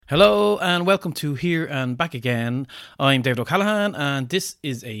Hello and welcome to Here and Back Again. I'm David O'Callaghan and this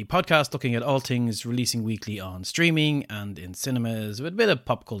is a podcast looking at all things releasing weekly on streaming and in cinemas with a bit of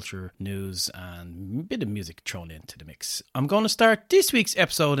pop culture news and a bit of music thrown into the mix. I'm going to start this week's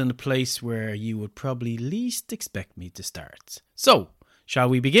episode in a place where you would probably least expect me to start. So, shall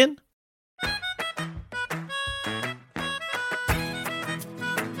we begin?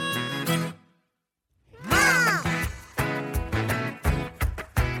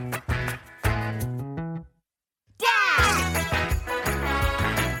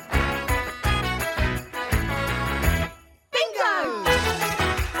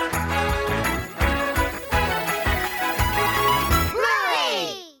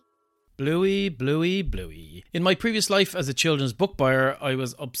 Bluey, Bluey, Bluey. In my previous life as a children's book buyer, I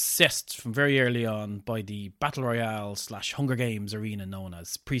was obsessed from very early on by the Battle Royale / Hunger Games arena known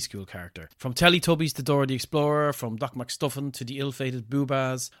as preschool character. From Teletubbies to Dora the Explorer, from Doc McStuffin to the ill-fated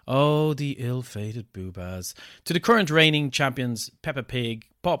Boobas, oh the ill-fated Boobas, to the current reigning champions Peppa Pig,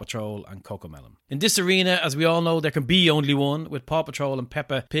 Paw Patrol and Cocomelon. In this arena, as we all know, there can be only one, with Paw Patrol and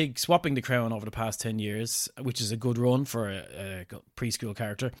Peppa Pig swapping the crown over the past 10 years, which is a good run for a preschool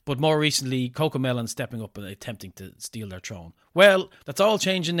character. But more recently, Cocomelon stepping up and attempting to steal their throne. Well, that's all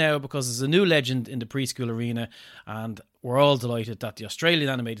changing now because there's a new legend in the preschool arena, and we're all delighted that the Australian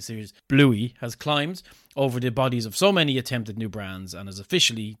animated series Bluey has climbed over the bodies of so many attempted new brands and is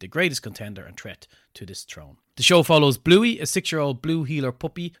officially the greatest contender and threat to this throne. The show follows Bluey, a 6-year-old blue heeler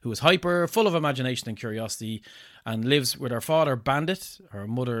puppy who is hyper, full of imagination and curiosity, and lives with her father Bandit, her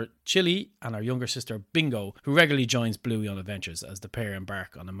mother Chili, and her younger sister Bingo, who regularly joins Bluey on adventures as the pair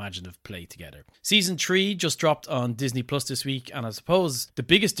embark on imaginative play together. Season 3 just dropped on Disney Plus this week, and I suppose the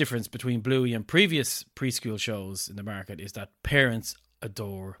biggest difference between Bluey and previous preschool shows in the market is that parents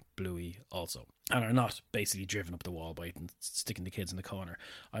adore Bluey also, and are not basically driven up the wall by it and sticking the kids in the corner.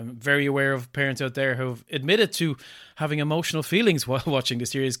 I'm very aware of parents out there who've admitted to having emotional feelings while watching the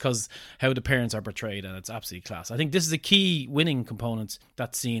series because how the parents are portrayed, and it's absolutely class. I think this is a key winning component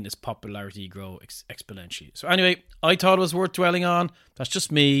that's seen its popularity grow exponentially. So anyway, I thought it was worth dwelling on. That's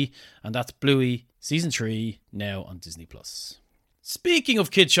just me, and that's Bluey Season 3 now on Disney Plus. Speaking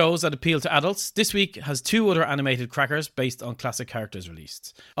of kid shows that appeal to adults, this week has 2 other animated crackers based on classic characters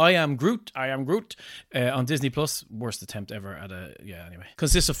released. I Am Groot on Disney Plus, worst attempt ever at anyway.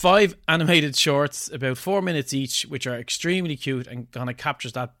 Consists of 5 animated shorts, about 4 minutes each, which are extremely cute and kind of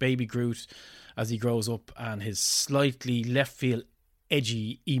captures that baby Groot as he grows up and his slightly left field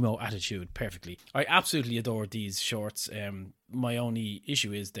edgy emo attitude perfectly. I absolutely adore these shorts. My only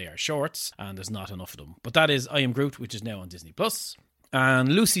issue is they are shorts and there's not enough of them. But that is I Am Groot, which is now on Disney Plus. And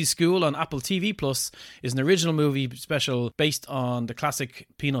Lucy's School on Apple TV Plus is an original movie special based on the classic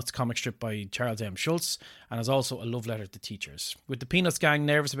Peanuts comic strip by Charles M. Schulz, and is also a love letter to teachers. With the Peanuts gang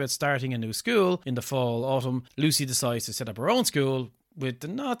nervous about starting a new school in the fall/autumn, Lucy decides to set up her own school with the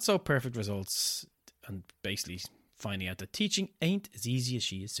not so perfect results and basically finding out that teaching ain't as easy as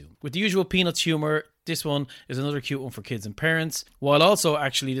she assumed. With the usual Peanuts humour, this one is another cute one for kids and parents, while also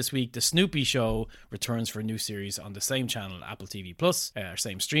actually this week the Snoopy Show returns for a new series on the same channel, Apple TV Plus, our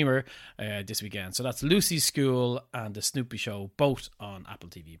same streamer, this weekend. So that's Lucy's School and the Snoopy Show, both on Apple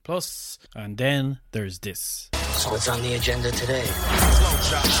TV Plus. And then there's this. So what's on the agenda today?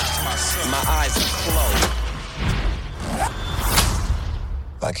 My eyes are closed.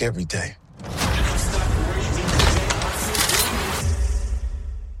 Like every day.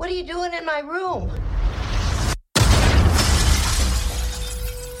 What are you doing in my room?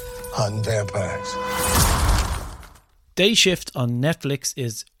 Hunting vampires. Day Shift on Netflix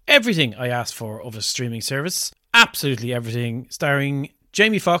is everything I asked for of a streaming service. Absolutely everything. Starring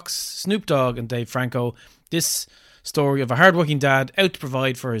Jamie Foxx, Snoop Dogg and Dave Franco. This story of a hardworking dad out to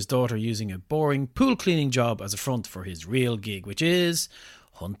provide for his daughter using a boring pool cleaning job as a front for his real gig, which is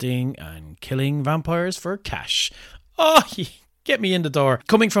hunting and killing vampires for cash. Oh, get me in the door.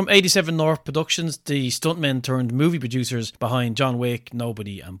 Coming from 87 North Productions, the stuntmen turned movie producers behind John Wick,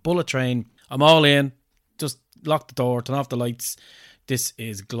 Nobody and Bullet Train. I'm all in. Just lock the door, turn off the lights. This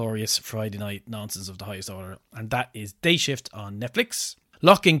is glorious Friday night nonsense of the highest order. And that is Day Shift on Netflix.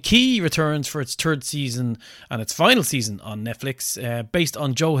 Lock and Key returns for its 3rd season and its final season on Netflix, based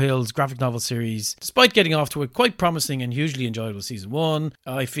on Joe Hill's graphic novel series. Despite getting off to a quite promising and hugely enjoyable season 1,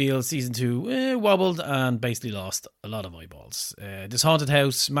 I feel season 2 wobbled and basically lost a lot of eyeballs. This haunted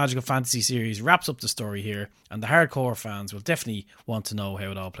house magical fantasy series wraps up the story here, and the hardcore fans will definitely want to know how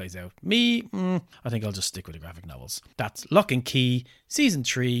it all plays out. Me, I think I'll just stick with the graphic novels. That's Lock and Key, season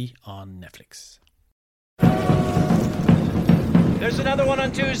 3 on Netflix. There's another one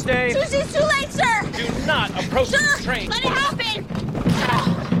on Tuesday. Tuesday's too late, sir! Do not approach the train. Let it happen!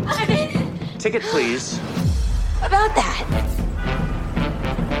 Ticket, please. About that.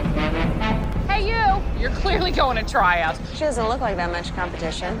 Hey, you! You're clearly going to tryouts. She doesn't look like that much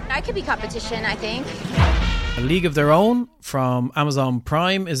competition. I could be competition, I think. A League of Their Own from Amazon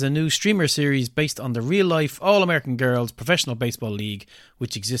Prime is a new streamer series based on the real-life All-American Girls Professional Baseball League,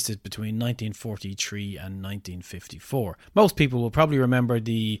 which existed between 1943 and 1954. Most people will probably remember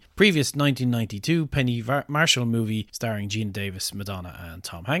the previous 1992 Penny Marshall movie starring Gina Davis, Madonna and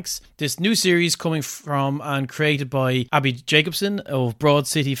Tom Hanks. This new series coming from and created by Abby Jacobson of Broad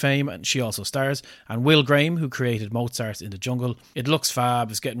City fame, and she also stars, and Will Graham, who created Mozart in the Jungle. It looks fab,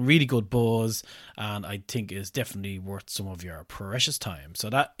 it's getting really good buzz, and I think is definitely worth some of your precious time. So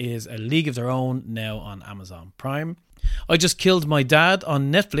that is A League of Their Own, now on Amazon Prime. I Just Killed My Dad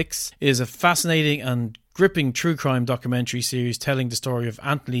on Netflix is a fascinating and gripping true crime documentary series telling the story of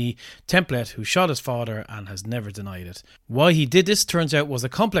Anthony Templet, who shot his father and has never denied it. Why he did this turns out was a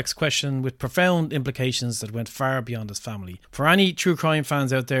complex question with profound implications that went far beyond his family. For any true crime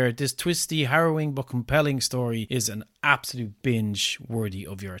fans out there, this twisty, harrowing but compelling story is an absolute binge worthy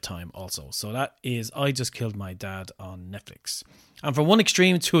of your time also. So that is I Just Killed My Dad on Netflix. And from one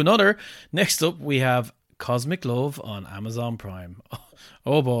extreme to another, next up we have Cosmic Love on Amazon Prime.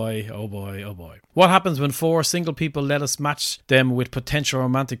 Oh boy, oh boy, oh boy. What happens when four single people let us match them with potential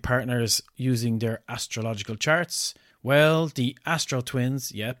romantic partners using their astrological charts? Well, the Astro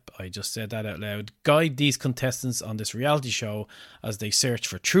Twins, yep, I just said that out loud, guide these contestants on this reality show as they search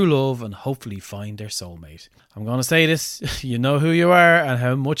for true love and hopefully find their soulmate. I'm going to say this, you know who you are and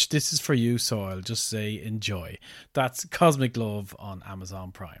how much this is for you, so I'll just say enjoy. That's Cosmic Love on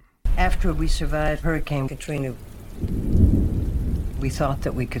Amazon Prime. After we survived Hurricane Katrina, we thought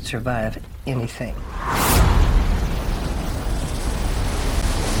that we could survive anything.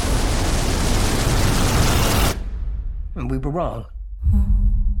 And we were wrong.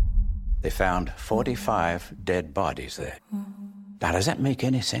 They found 45 dead bodies there. Now, does that make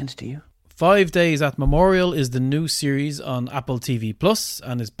any sense to you? 5 Days at Memorial is the new series on Apple TV Plus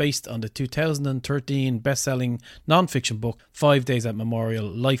and is based on the 2013 best-selling non-fiction book 5 Days at Memorial,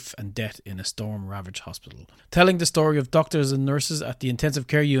 Life and Death in a Storm-Ravaged Hospital. Telling the story of doctors and nurses at the intensive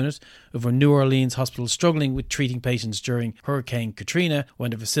care unit of a New Orleans hospital struggling with treating patients during Hurricane Katrina when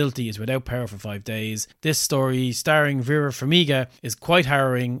the facility is without power for 5 days. This story, starring Vera Farmiga, is quite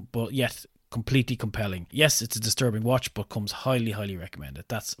harrowing but yet completely compelling. Yes, it's a disturbing watch, but comes highly, highly recommended.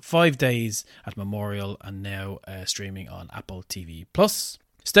 That's 5 Days at Memorial and now streaming on Apple TV Plus.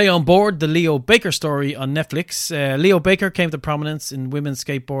 Stay on board, the Leo Baker story on Netflix. Leo Baker came to prominence in women's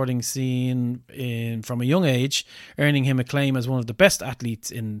skateboarding scene from a young age, earning him acclaim as one of the best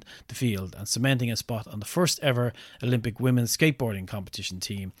athletes in the field and cementing a spot on the first ever Olympic women's skateboarding competition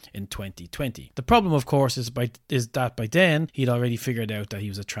team in 2020. The problem, of course, is that by then he'd already figured out that he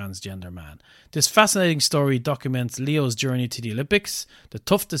was a transgender man. This fascinating story documents Leo's journey to the Olympics, the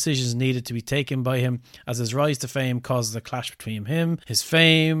tough decisions needed to be taken by him as his rise to fame causes a clash between him, his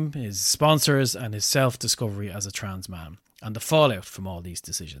fame, his sponsors and his self-discovery as a trans man and the fallout from all these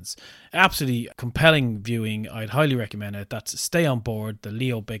decisions. Absolutely compelling viewing. I'd highly recommend it. That's Stay on Board, the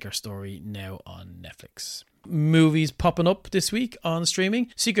Leo Baker story, now on Netflix. Movies popping up this week on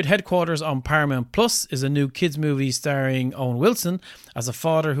streaming. Secret Headquarters on Paramount Plus is a new kids movie starring Owen Wilson as a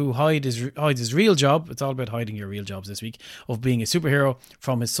father who hides his real job, it's all about hiding your real jobs this week, of being a superhero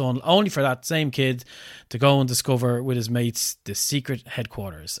from his son, only for that same kid to go and discover with his mates the secret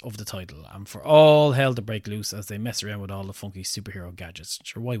headquarters of the title, and for all hell to break loose as they mess around with all the funky superhero gadgets.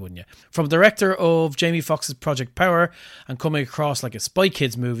 Sure, why wouldn't you? From director of Jamie Foxx's Project Power and coming across like a Spy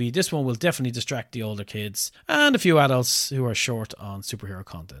Kids movie, this one will definitely distract the older kids and a few adults who are short on superhero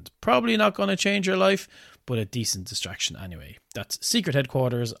content. Probably not going to change your life, but a decent distraction anyway. That's Secret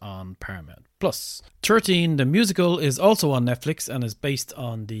Headquarters on Paramount Plus. 13, the musical, is also on Netflix and is based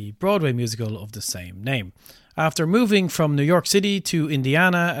on the Broadway musical of the same name. After moving from New York City to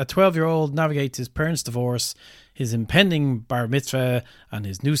Indiana, a 12-year-old navigates his parents' divorce, his impending bar mitzvah, and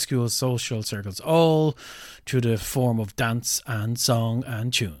his new school social circles, all through the form of dance and song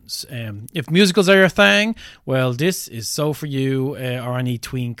and tunes. If musicals are your thing, well, this is so for you, or any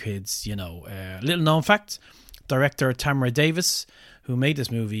tween kids, you know. Little known fact, director Tamara Davis, who made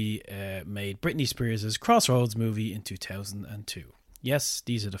this movie, made Britney Spears' Crossroads movie in 2002. Yes,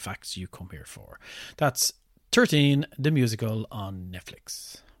 these are the facts you come here for. That's 13, the musical on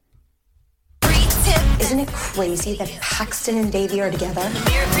Netflix. Isn't it crazy that Paxton and Davey are together?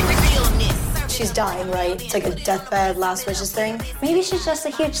 She's dying, right? It's like a deathbed, last wishes thing. Maybe she's just a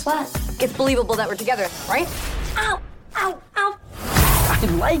huge slut. It's believable that we're together, right? Ow! Ow! Ow!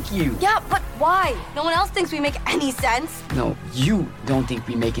 to like you. Yeah, but why? No one else thinks we make any sense. No, you don't think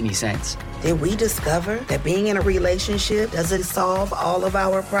we make any sense. Did we discover that being in a relationship doesn't solve all of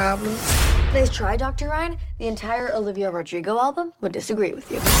our problems? Nice try, Dr. Ryan. The entire Olivia Rodrigo album would disagree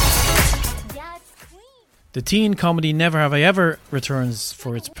with you. The teen comedy Never Have I Ever returns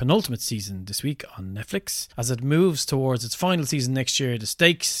for its penultimate season this week on Netflix. As it moves towards its final season next year, the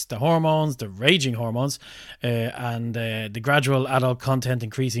stakes, the hormones, the raging hormones, and the gradual adult content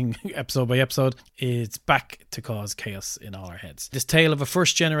increasing episode by episode, it's back to cause chaos in all our heads. This tale of a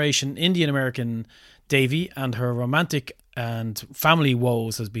first-generation Indian-American Davy and her romantic and family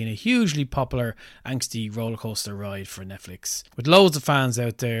woes has been a hugely popular, angsty rollercoaster ride for Netflix. With loads of fans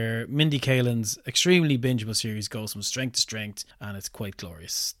out there, Mindy Kaling's extremely bingeable series goes from strength to strength, and it's quite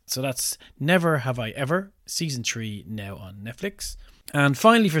glorious. So that's Never Have I Ever, Season 3, now on Netflix. And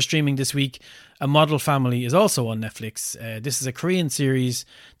finally for streaming this week, A Model Family is also on Netflix. This is a Korean series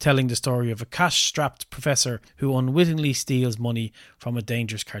telling the story of a cash-strapped professor who unwittingly steals money from a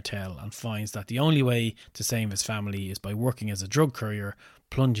dangerous cartel and finds that the only way to save his family is by working as a drug courier,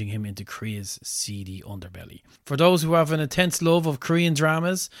 plunging him into Korea's seedy underbelly. For those who have an intense love of Korean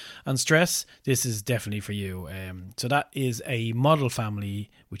dramas and stress, this is definitely for you. So that is A Model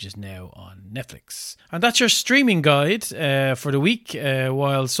Family, which is now on Netflix. And that's your streaming guide for the week.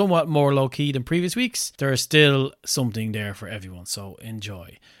 While somewhat more low-key than previous weeks, there is still something there for everyone, so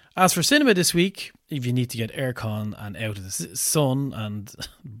enjoy. As for cinema this week, if you need to get aircon and out of the sun and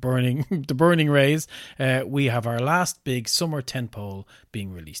the burning rays, we have our last big summer tentpole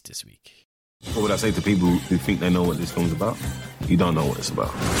being released this week. What would I say to people who think they know what this film's about? You don't know what it's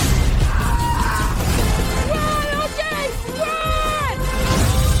about.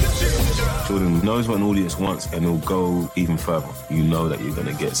 Jordan knows what an audience wants, and he'll go even further. You know that you're going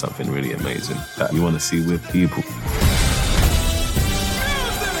to get something really amazing that you want to see with people.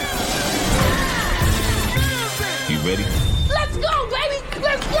 You ready? Let's go, baby!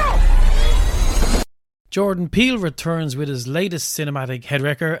 Let's go! Jordan Peele returns with his latest cinematic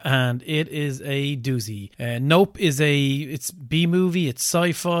headwrecker, and it is a doozy. Nope is it's B-movie, it's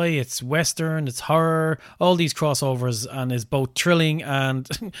sci-fi, it's western, it's horror, all these crossovers, and is both thrilling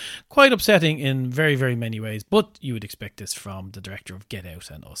and quite upsetting in very, very many ways. But you would expect this from the director of Get Out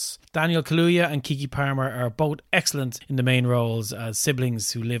and Us. Daniel Kaluuya and Keke Palmer are both excellent in the main roles as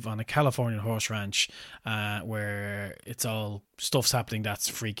siblings who live on a Californian horse ranch where it's all stuff's happening that's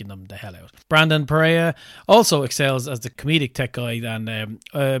freaking them the hell out. Brandon Perea also excels as the comedic tech guy,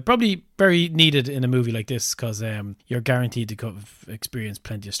 and probably very needed in a movie like this because you're guaranteed to experience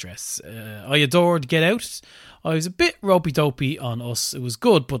plenty of stress. I adored Get Out. I was a bit ropey-dopey on Us. It was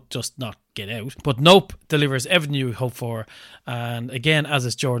good, but just not Get Out. But Nope delivers everything you hope for, and again, as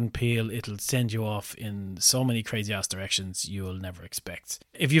it's Jordan Peele, it'll send you off in so many crazy-ass directions you'll never expect.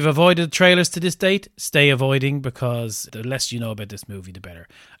 If you've avoided trailers to this date, stay avoiding, because the less you know about this movie, the better.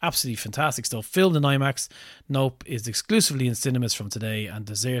 Absolutely fantastic stuff. Filmed in IMAX, Nope is exclusively in cinemas from today and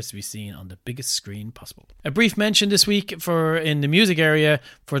deserves to be seen on the biggest screen possible. A brief mention this week in the music area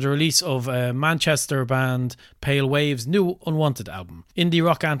for the release of Manchester band Pale Waves' new Unwanted album. Indie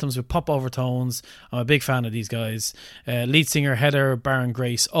rock anthems with pop overtones. I'm a big fan of these guys. Lead singer Heather Barron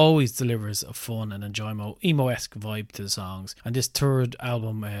Grace always delivers a fun and emo-esque vibe to the songs, and this third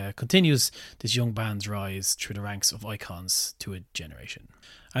album continues this young band's rise through the ranks of icons to a generation.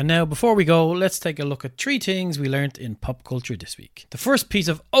 And now, before we go, let's take a look at 3 things we learnt in pop culture this week. The first piece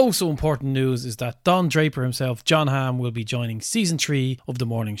of so important news is that Don Draper himself, Jon Hamm, will be joining Season 3 of The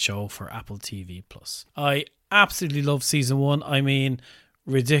Morning Show for Apple TV+. I absolutely love Season 1. I mean,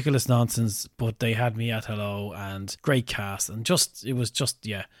 ridiculous nonsense, but they had me at hello, and great cast, and it was just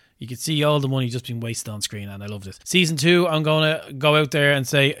you could see all the money just being wasted on screen, and I loved it. Season 2, I'm going to go out there and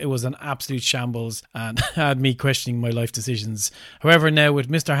say it was an absolute shambles and had me questioning my life decisions. However, now with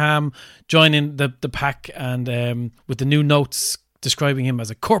Mr. Hamm joining the pack and with the new notes describing him as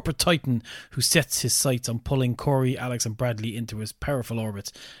a corporate titan who sets his sights on pulling Corey, Alex and Bradley into his powerful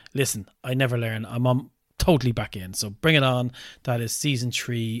orbit. Listen, I never learn. I'm totally back in, so bring it on. That is Season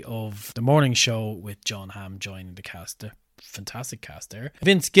 3 of The Morning Show with Jon Hamm joining the cast. Fantastic cast there.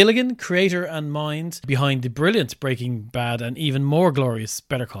 Vince Gilligan, creator and mind behind the brilliant Breaking Bad and even more glorious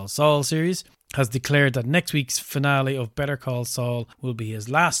Better Call Saul series, has declared that next week's finale of Better Call Saul will be his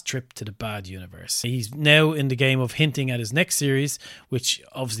last trip to the bad universe. He's now in the game of hinting at his next series, which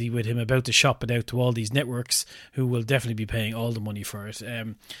obviously with him about to shop it out to all these networks who will definitely be paying all the money for it.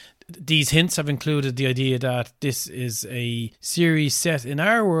 These hints have included the idea that this is a series set in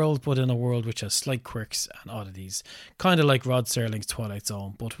our world, but in a world which has slight quirks and oddities. Kind of like Rod Serling's Twilight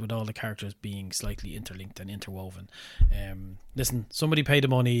Zone, but with all the characters being slightly interlinked and interwoven. Listen, somebody pay the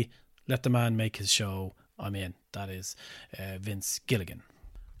money, let the man make his show. I'm in. That is Vince Gilligan.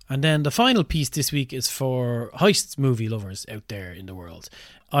 And then the final piece this week is for heist movie lovers out there in the world.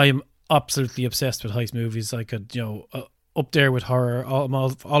 I am absolutely obsessed with heist movies. I could, up there with horror.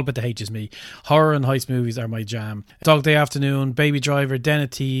 All but the H is me. Horror and heist movies are my jam. Dog Day Afternoon, Baby Driver, Den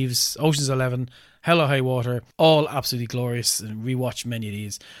of Thieves, Ocean's 11, Hell or High Water, all absolutely glorious, and rewatched many of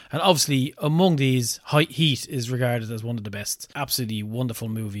these. And obviously, among these, Heat is regarded as one of the best. Absolutely wonderful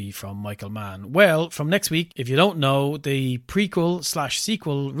movie from Michael Mann. Well, from next week, if you don't know, the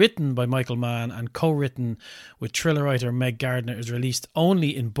prequel/sequel written by Michael Mann and co-written with thriller writer Meg Gardner is released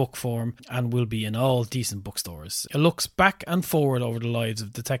only in book form and will be in all decent bookstores. It looks back and forward over the lives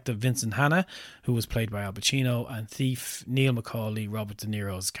of Detective Vincent Hanna, who was played by Al Pacino, and thief Neil McCauley, Robert De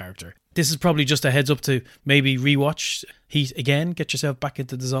Niro's character. This is probably just a heads up to maybe rewatch Heat again, get yourself back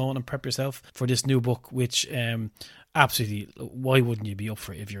into the zone and prep yourself for this new book, which absolutely, why wouldn't you be up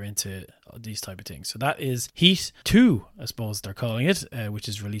for it if you're into these type of things? So that is Heat 2, I suppose they're calling it, which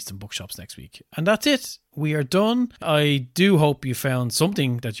is released in bookshops next week. And that's it. We are done. I do hope you found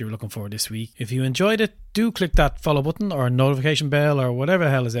something that you were looking for this week. If you enjoyed it, do click that follow button or notification bell or whatever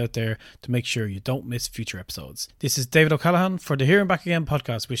the hell is out there to make sure you don't miss future episodes. This is David O'Callaghan for the Here and Back Again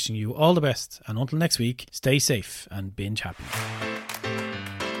podcast, wishing you all the best. And until next week, stay safe and binge happy.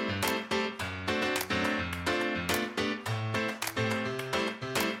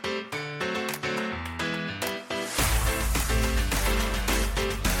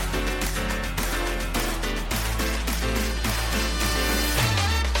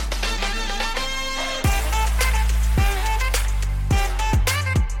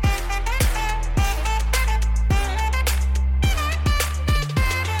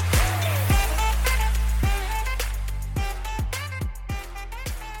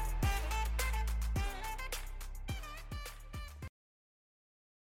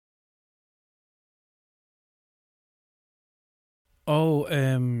 Oh,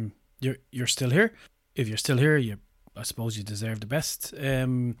 you're still here? If you're still here, I suppose you deserve the best.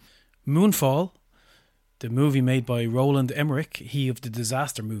 Moonfall, the movie made by Roland Emmerich, he of the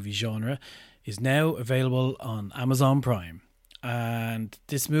disaster movie genre, is now available on Amazon Prime. And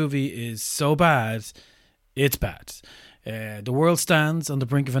this movie is so bad, it's bad. The world stands on the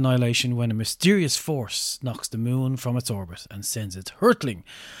brink of annihilation when a mysterious force knocks the moon from its orbit and sends it hurtling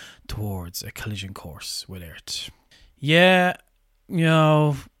towards a collision course with Earth. Yeah,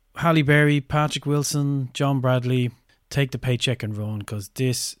 Halle Berry, Patrick Wilson, John Bradley, take the paycheck and run, because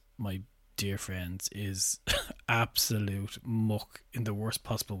this, my dear friends, is absolute muck in the worst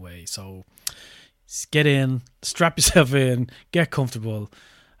possible way. So get in, strap yourself in, get comfortable,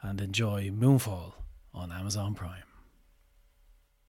 and enjoy Moonfall on Amazon Prime.